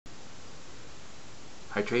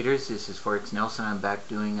Hi traders, this is Forex Nelson. I'm back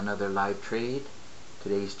doing another live trade.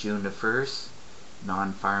 Today's June the 1st,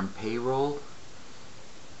 non-farm payroll,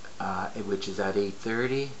 which is at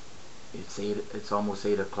 8:30. It's almost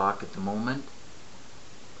 8 o'clock at the moment.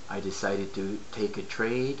 I decided to take a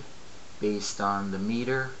trade based on the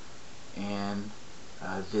meter and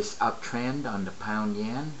this uptrend on the pound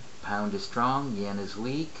yen. Pound is strong, yen is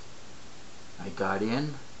weak. I got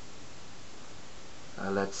in.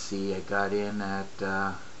 Let's see, I got in at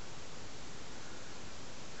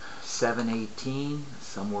 718,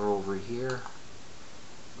 somewhere over here,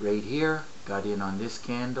 right here. Got in on this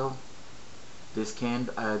candle, this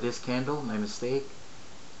candle, my mistake,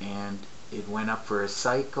 and it went up for a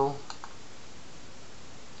cycle.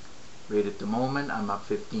 Right at the moment, I'm up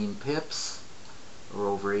 15 pips, or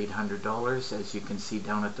over $800, as you can see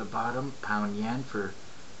down at the bottom. Pound yen for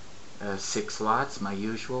 6 lots, my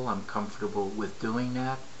usual. I'm comfortable with doing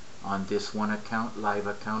that on this one account, live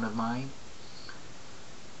account of mine.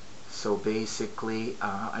 So basically,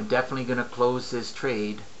 I'm definitely going to close this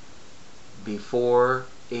trade before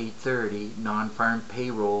 8:30. Non-farm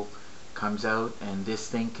payroll comes out and this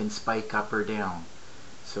thing can spike up or down.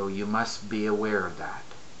 So you must be aware of that.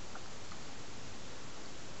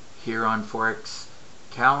 Here on Forex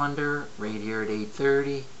calendar, right here at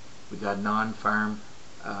 8:30, we got non-farm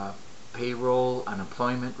payroll,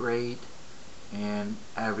 unemployment rate, and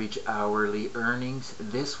average hourly earnings.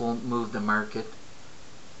 This won't move the market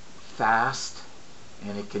fast,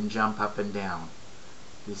 and it can jump up and down.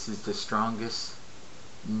 This is the strongest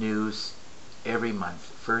news every month,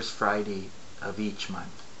 first Friday of each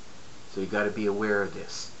month. So you got to be aware of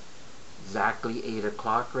this. Exactly 8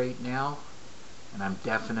 o'clock right now, and I'm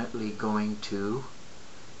definitely going to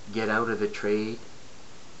get out of the trade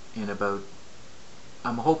in about,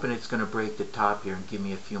 I'm hoping it's going to break the top here and give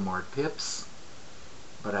me a few more pips,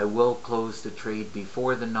 but I will close the trade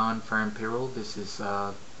before the non-farm payroll. This is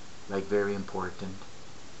like very important.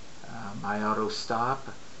 My auto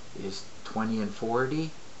stop is 20 and 40.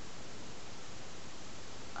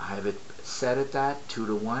 I have it set at that 2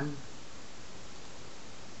 to 1.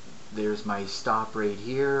 There's my stop right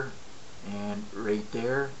here, and right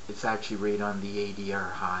there it's actually right on the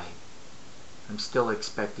ADR high. I'm still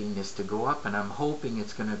expecting this to go up, and I'm hoping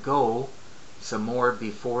it's going to go some more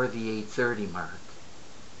before the 8:30 mark.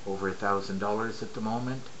 Over $1,000 at the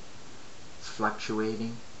moment. It's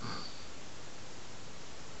fluctuating.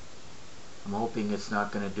 I'm hoping it's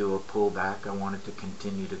not going to do a pullback. I want it to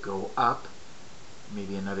continue to go up.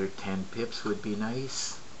 Maybe another 10 pips would be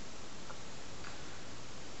nice.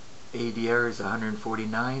 ADR is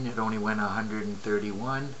 149. It only went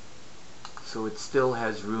 131. So it still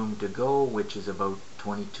has room to go, which is about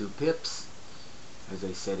 22 pips. As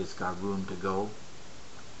I said, it's got room to go.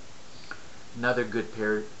 Another good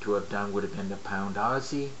pair to have done would have been the pound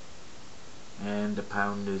Aussie and the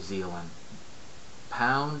pound New Zealand.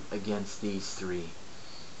 Pound against these three.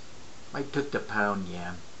 I took the pound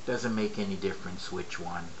yen. Doesn't make any difference which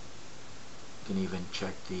one. You can even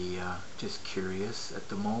check the, just curious at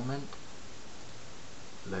the moment.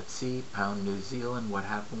 Let's see, pound New Zealand, what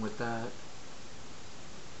happened with that?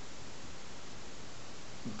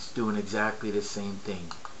 It's doing exactly the same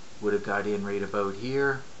thing. Would have got in right about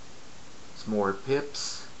here. It's more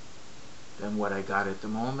pips than what I got at the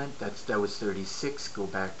moment. That was 36. Go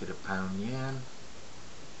back to the pound yen.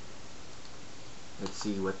 Let's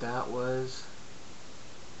see what that was.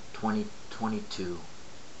 2022.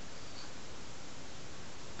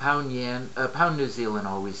 Pound yen, pound New Zealand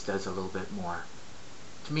always does a little bit more.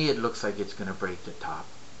 To me, it looks like it's going to break the top.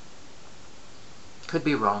 Could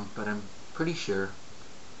be wrong, but I'm pretty sure.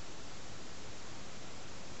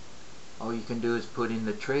 All you can do is put in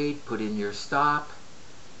the trade, put in your stop.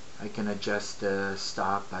 I can adjust the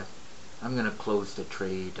stop, but I'm going to close the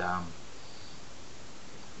trade.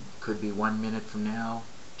 Could be 1 minute from now.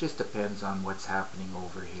 Just depends on what's happening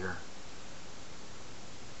over here.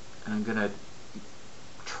 And I'm going to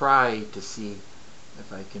try to see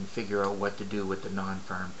if I can figure out what to do with the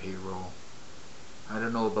non-farm payroll. I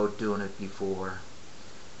don't know about doing it before.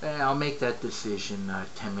 I'll make that decision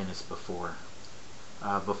 10 minutes before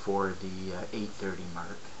the 8:30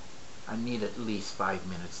 mark. I need at least 5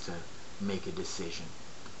 minutes to make a decision.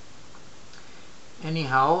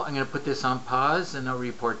 Anyhow, I'm going to put this on pause and I'll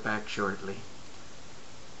report back shortly.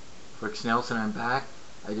 Forex Nelson, I'm back.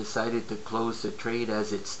 I decided to close the trade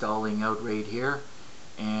as it's stalling out right here,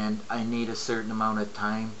 and I need a certain amount of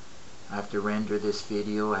time. I have to render this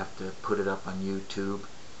video, I have to put it up on YouTube,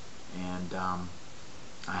 and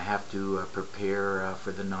I have to prepare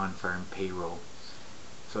for the non-farm payroll.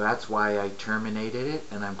 So that's why I terminated it,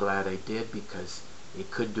 and I'm glad I did, because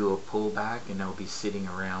it could do a pullback and I'll be sitting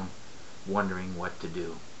around wondering what to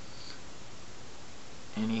do.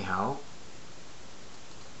 Anyhow,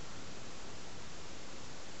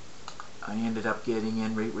 I ended up getting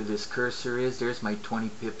in right where this cursor is. There's my 20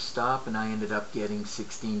 pip stop, and I ended up getting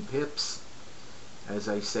 16 pips. As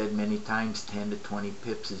I said many times, 10 to 20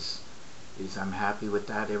 pips is I'm happy with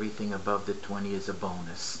that. Everything above the 20 is a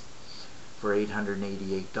bonus. For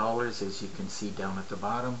 $888, as you can see down at the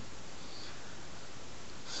bottom.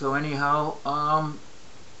 So anyhow,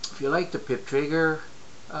 if you like the pip trigger,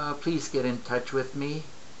 please get in touch with me,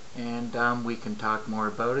 and we can talk more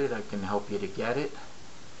about it. I can help you to get it.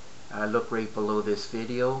 Look right below this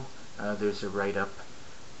video. There's a write-up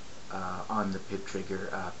on the pip trigger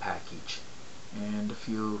package. And if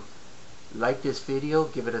you like this video,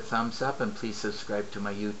 give it a thumbs up, and please subscribe to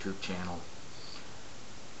my YouTube channel.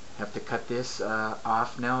 Have to cut this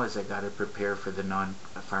off now, as I got to prepare for the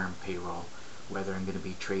non-farm payroll, whether I'm going to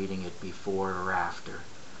be trading it before or after,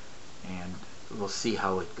 and we'll see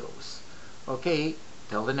how it goes. Okay,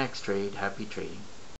 till the next trade, happy trading.